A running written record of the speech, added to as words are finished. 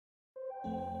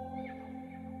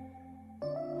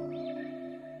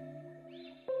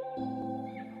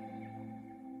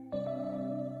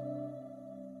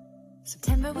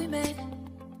September we met.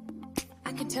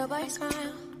 I could tell by your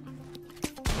smile.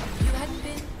 You hadn't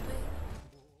been.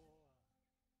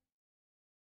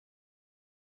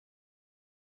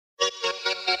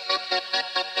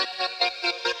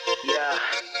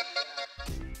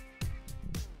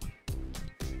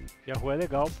 E a rua é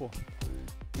legal, pô.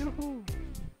 Uhul.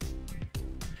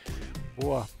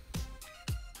 Boa.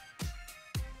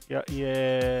 E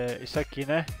é isso aqui,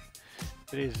 né?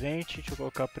 Presente, deixa eu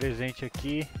colocar presente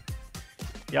aqui.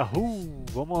 Yahoo!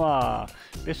 Vamos lá.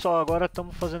 Pessoal, agora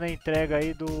estamos fazendo a entrega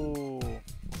aí do...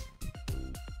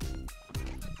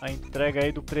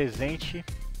 presente.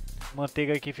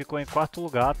 Manteiga aqui ficou em quarto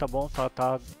lugar, tá bom?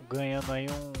 Tá ganhando aí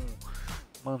um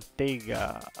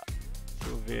Manteiga. Deixa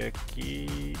eu ver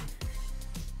aqui.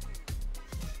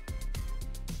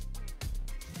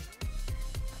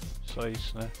 Só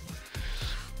isso, né?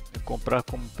 Vou comprar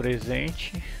como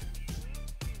presente.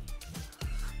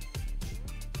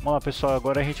 Vamos lá, pessoal,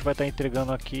 agora a gente vai estar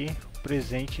entregando aqui o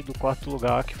presente do quarto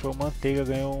lugar, que foi o Manteiga,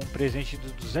 ganhou um presente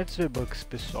de 200 V-Bucks,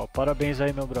 pessoal. Parabéns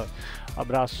aí, meu brother.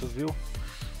 Abraço, viu?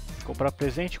 Comprar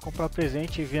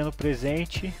presente, enviando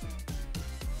presente.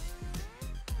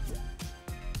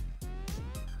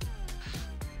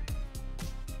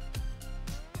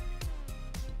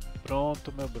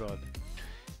 Pronto, meu brother.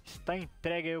 Está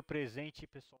entregue aí o presente,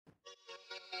 pessoal.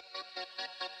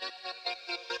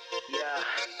 Yeah.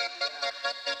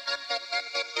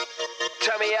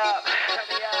 Turn me up,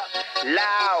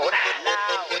 loud.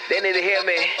 They need to hear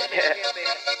me.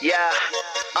 Yeah.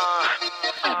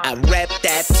 I rep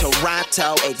that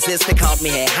Toronto, existed, called me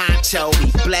head honcho.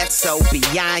 He blessed so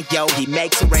beyond yo, he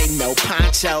makes it rain, no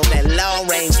poncho. That long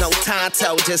range, no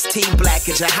tonto, just T Black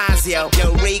and Jahazio.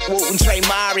 Yo, Reek, Wooten, Trey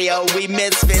Mario, we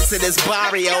misfits in this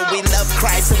barrio. We love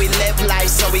Christ, so we live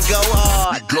life, so we go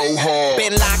hard.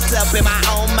 Been locked up in my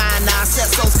own mind, now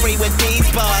set so free with these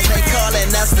bars. They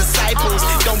calling us disciples,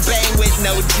 don't bang with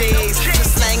no G's.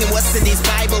 Just slanging what's in these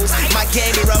Bibles, my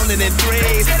game be rolling in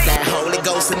threes. That Holy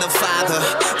Ghost and the Father,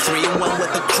 3 in 1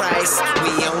 with the Christ. We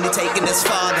only taking his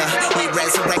Father, he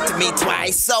resurrected me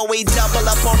twice. So we double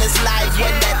up on his life.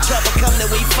 When that trouble come, then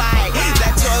we fight.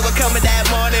 That joy will come in that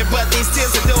morning, but these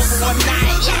tears are due for one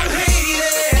night.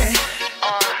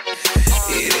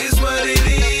 It is what it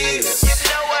is. You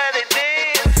know what it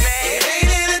is, man. It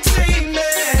ain't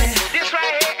entertainment. This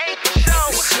right here ain't for show.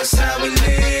 It's just how we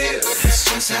live. It's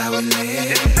just how we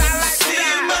live. See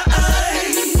in my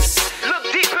eyes. Look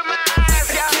deep in my eyes,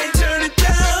 I y'all. can't turn it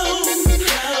down.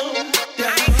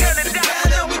 I ain't turning down God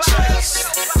that we trust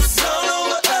is all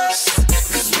over us.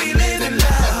 'Cause we living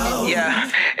loud. Yeah,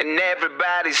 and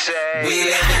everybody say We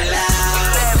living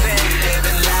loud. living,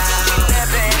 Living loud.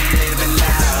 living, Living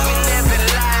loud. living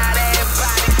loud.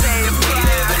 Everybody say it We proud.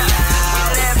 living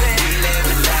loud. Living,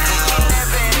 Living loud.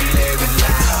 living, Living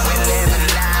loud. we living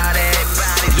loud.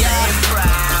 Everybody say it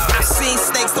proud. I've seen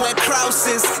snakes throwing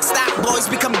crosses, stock boys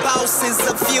become bosses.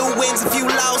 A few wins, a few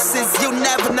losses. You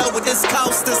never know what this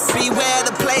cost us. Beware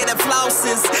the player that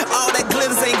flosses. All that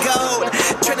glitters ain't gold.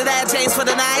 Trinidad James for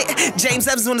the night. James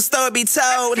Evans when the story be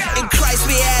told. In Christ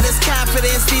we had his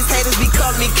confidence. These haters be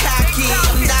calling me cocky.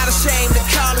 I'm not ashamed to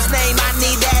call his name. I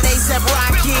need that ASAP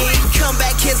Rocky. Come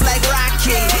back kids like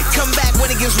Rocky. Come back when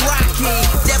it gets rocky.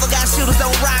 Devil got shooters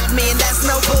don't rock me, and that's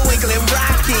no Bullwinkle and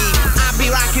Rocky. I be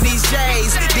rocking these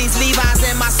J's, these Levi's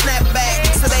in my snapback,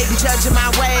 so they be judging my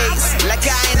ways. Like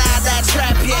I ain't out that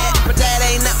trap yet, but that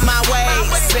ain't up my ways.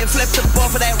 Been flipped up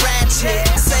off of that ratchet.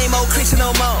 Same old creature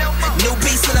no more. New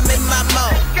beast and I'm in my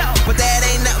mode, but that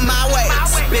ain't up my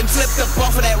ways. Been flipped up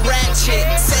off of that ratchet.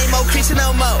 Same old creature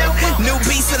no more. New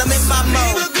beast and I'm in my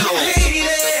mode. People gon' hate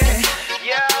it.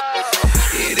 Yo,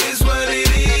 It is what it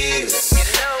is. you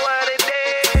know what it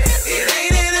is. It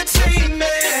ain't entertainment.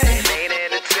 Ain't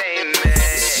entertainment.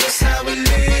 It's just how we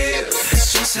live.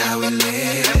 It's just how we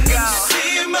live.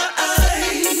 See in my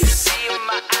eyes. See in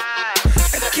my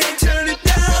eyes. I can't turn it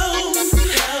down.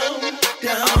 The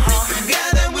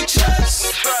God that we trust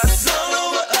is all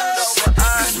over us.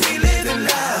 'Cause we living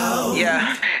loud.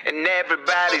 Yeah, and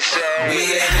everybody say We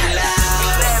living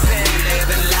loud.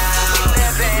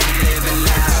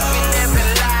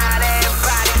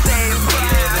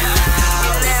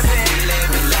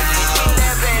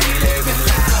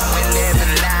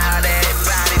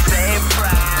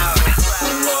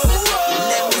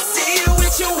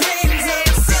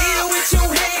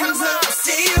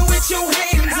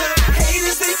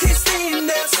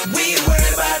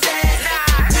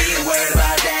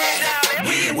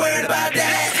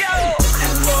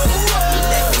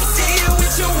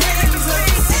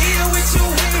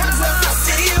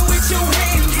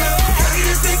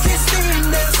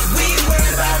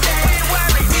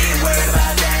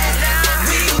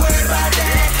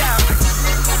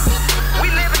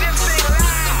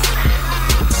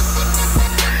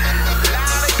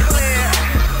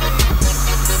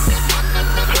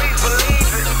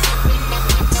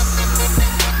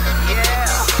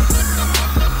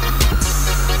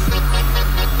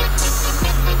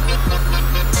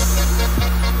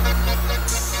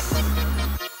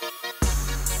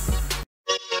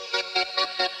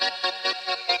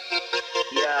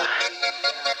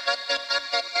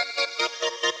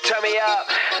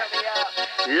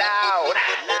 loud.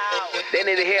 They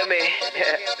need to hear me.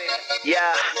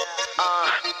 Yeah.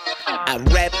 I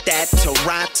rep that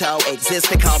Toronto, exists,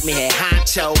 they called me head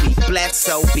honcho. He blessed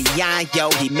so beyond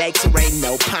yo, he makes it rain,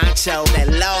 no poncho. That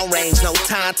long range, no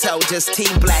tonto, just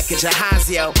T-Black and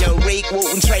Jahazio. Yo, Reek,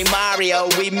 Wooten, Trey Mario,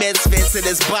 we misfits in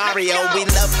this barrio. We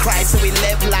love Christ, so we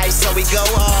live life, so we go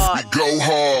hard.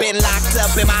 Been locked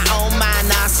up in my own mind,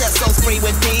 now I set so free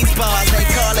with these bars. They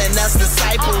calling us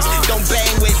disciples, don't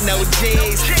bang with no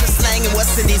G's. Just slanging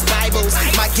what's in these Bibles,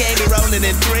 my gang be rolling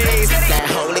in threes. That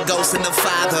Holy Ghost and the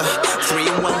Father, 3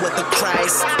 in 1 with the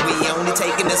Christ. We only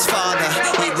taking this farther.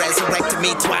 He resurrected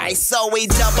me twice, so we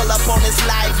double up on this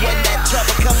life. When that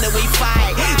trouble come, then we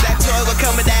fight. That joy will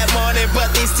come in that morning,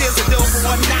 but these tears are due for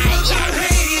one night. I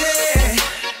hate it.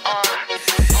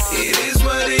 It is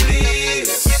what it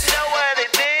is. You know what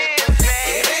it is,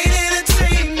 man. It ain't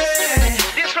entertainment.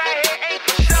 This right here ain't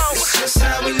for show. It's just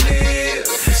how we live.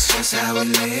 It's just how we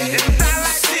live.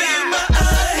 See in my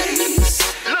eyes.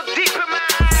 Look deep in my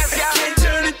eyes, y'all. Can't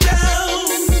turn it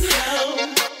down.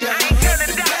 I ain't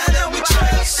turning down God we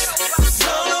trust. It's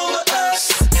all over us.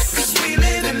 'Cause we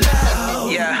living loud.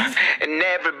 Yeah, and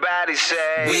everybody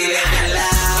say We living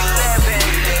loud. living,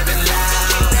 Living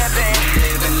loud. living,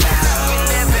 Living loud.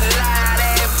 living loud.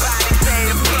 Everybody say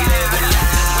We living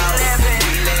loud. living,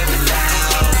 We living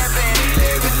loud. living,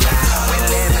 Living loud. we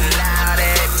living loud.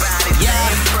 Everybody say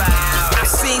proud. I've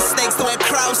seen snakes throwing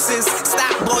crosses.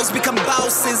 Stop boys become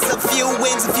bosses. A few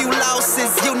wins, a few losses.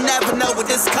 You never know what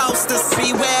this cost us.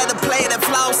 Beware the player that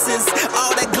flosses.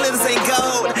 All that glitters ain't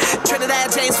gold.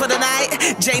 Trinidad James for the night.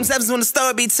 James Evans when the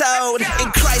story be told. In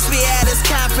Christ we had his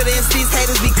confidence. These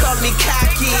haters be calling me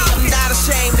cocky. I'm not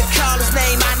ashamed to call his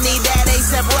name. I need that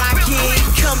ASAP Rocky.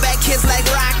 Come back kids like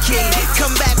Rocky.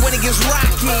 Come back when it gets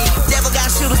rocky. Devil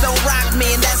got shooters, don't rock me.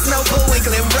 And that's no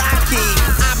Bullwinkle and Rocky.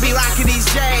 I be rocking these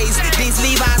J's. These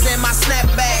Levi's in my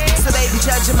snapback. So they be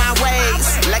judging my ways.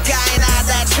 Like I ain't out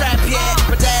that trap yet.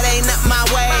 But that ain't up my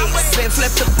ways. Been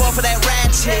flipped up off of that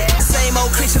ratchet. Same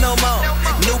old creature no more.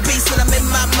 New beast and I'm in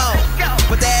my mode.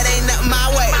 But that ain't up my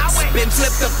ways. Been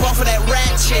flipped up off of that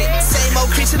ratchet. Same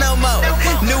old creature no more.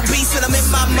 New beast and I'm in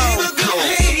my mode.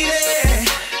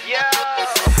 Yo,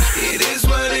 It is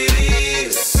what it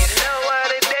is. you know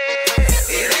what it is.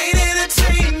 It ain't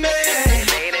entertainment.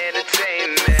 Ain't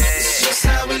entertainment. It's just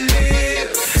how we live.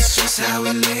 It's just how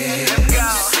we live.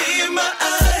 See in my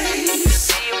eyes.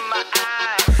 See in my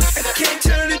eyes. I can't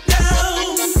turn it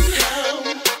down.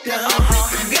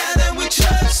 God that we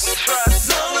trust. It's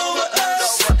all over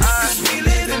us. 'Cause we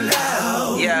living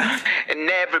loud. Yeah, and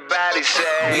everybody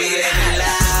say We living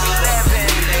loud.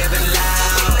 living, Living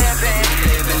loud. living,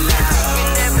 Living loud.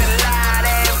 living loud.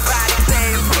 Everybody say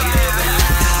Living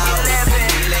loud.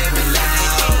 living, Living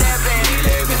loud. living,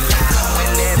 Living loud. we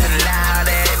living loud.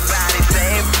 Everybody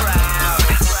say proud.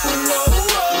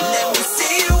 Let me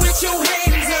see you with your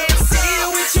hands up. See you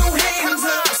with your hands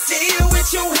up. See you with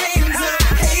your hands up.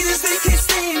 Haters, they can't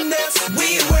stand us. We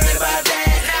ain't worried about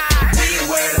that. We ain't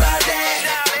worried about that.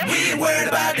 We ain't worried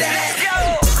about that.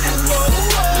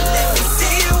 Let me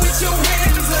see you with your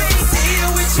hands up. See you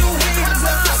with your hands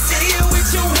up. See you with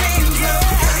your hands up.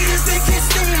 Haters, they can't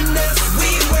stand us. We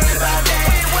ain't worried about that.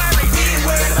 We ain't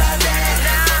worried about that.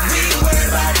 We ain't worried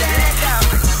about that.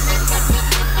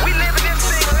 We living this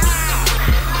thing loud,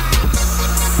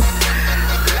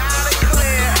 loud and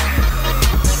clear.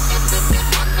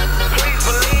 Please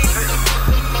believe it.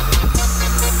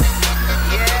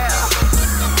 Yeah.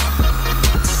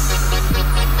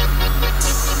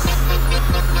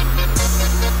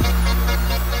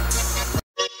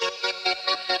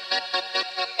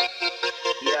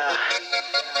 Yeah.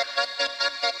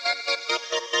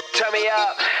 Turn me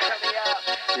up,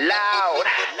 loud.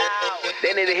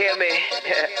 They need to hear me.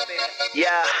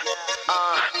 Yeah.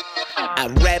 I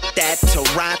rep that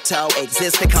Toronto,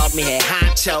 exists, they called me head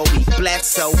honcho. He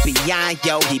blessed so beyond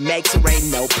yo, he makes it rain,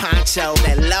 no poncho.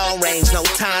 That long range, no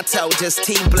tonto, just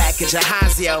T-Black and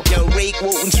Jahazio. Yo, Reek,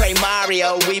 Wooten, Trey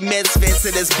Mario, we misfits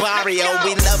in this barrio.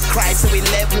 We love Christ, so we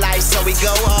live life, so we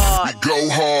go hard.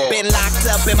 Been locked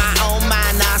up in my own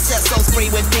mind, now I set so free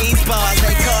with these bars.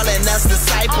 They calling us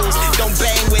disciples, don't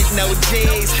bang with no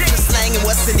G's. Just slanging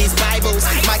what's in these Bibles,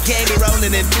 my gang be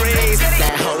rolling in threes.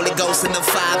 That Holy Ghost and the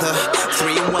Father,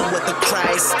 3 in 1 with the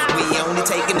Christ. We only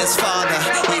taking this farther.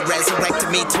 He resurrected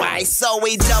me twice, so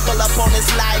we double up on this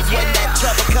life. When that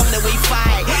trouble come, then we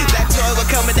fight. That joy will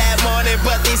come in that morning,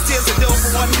 but these tears are due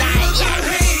for one night. I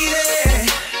hate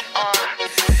it.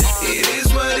 It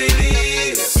is what it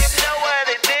is. You know what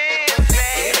it is,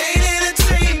 man. It ain't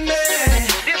entertainment.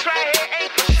 This right here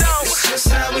ain't for show. It's just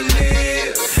how we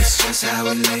live. It's just how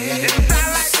we live.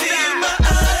 See in my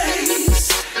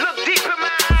eyes.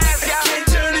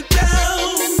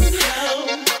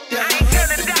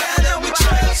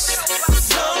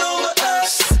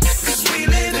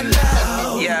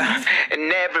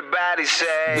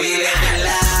 We living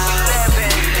loud, we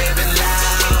living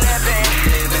loud, we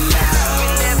living loud,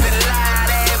 we living loud.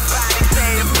 Everybody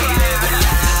say it. We living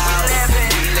loud,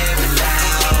 we living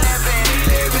loud, we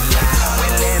living loud, we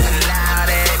living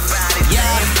loud. Everybody say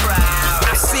it proud.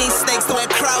 I've seen snakes throwing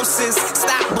crosses,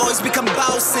 stock boys become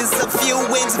bosses. A few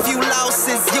wins, a few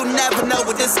losses. You never know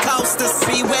what this cost us.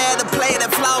 Beware the player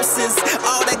that flosses.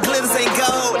 All that glitters ain't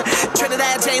gold.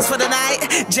 Trinidad James for the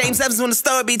night. James Evans when the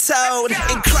story be told.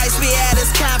 In Christ we had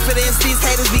his confidence. These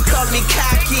haters be calling me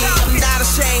cocky. I'm not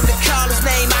ashamed to call his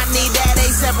name. I need that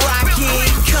ASAP Rocky.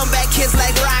 Come back kids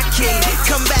like Rocky.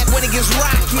 Come back when it gets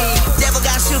rocky. Devil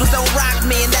got shooters don't rock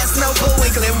me, and that's no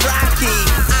Bullwinkle and Rocky.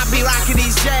 I be rocking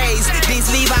these J's, these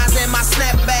Levi's in my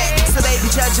snapback, so they be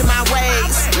judging my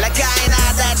ways like I ain't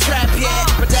out that trap yet.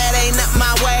 But that ain't up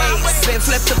my ways. Been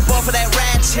flipped up off of that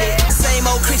ratchet. Same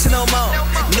old creature no more.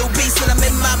 New beast and I'm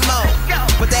in my mode.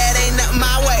 But that ain't up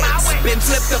my ways. Been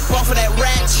flipped up off of that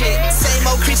ratchet. Same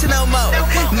old creature no more.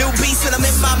 New beast and I'm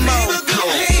in my mode. People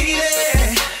gon' hate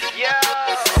it.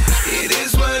 It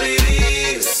is what it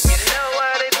is.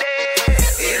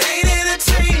 It ain't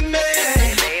entertainment.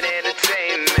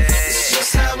 It's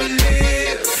just how we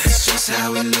live. It's just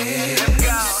how we live.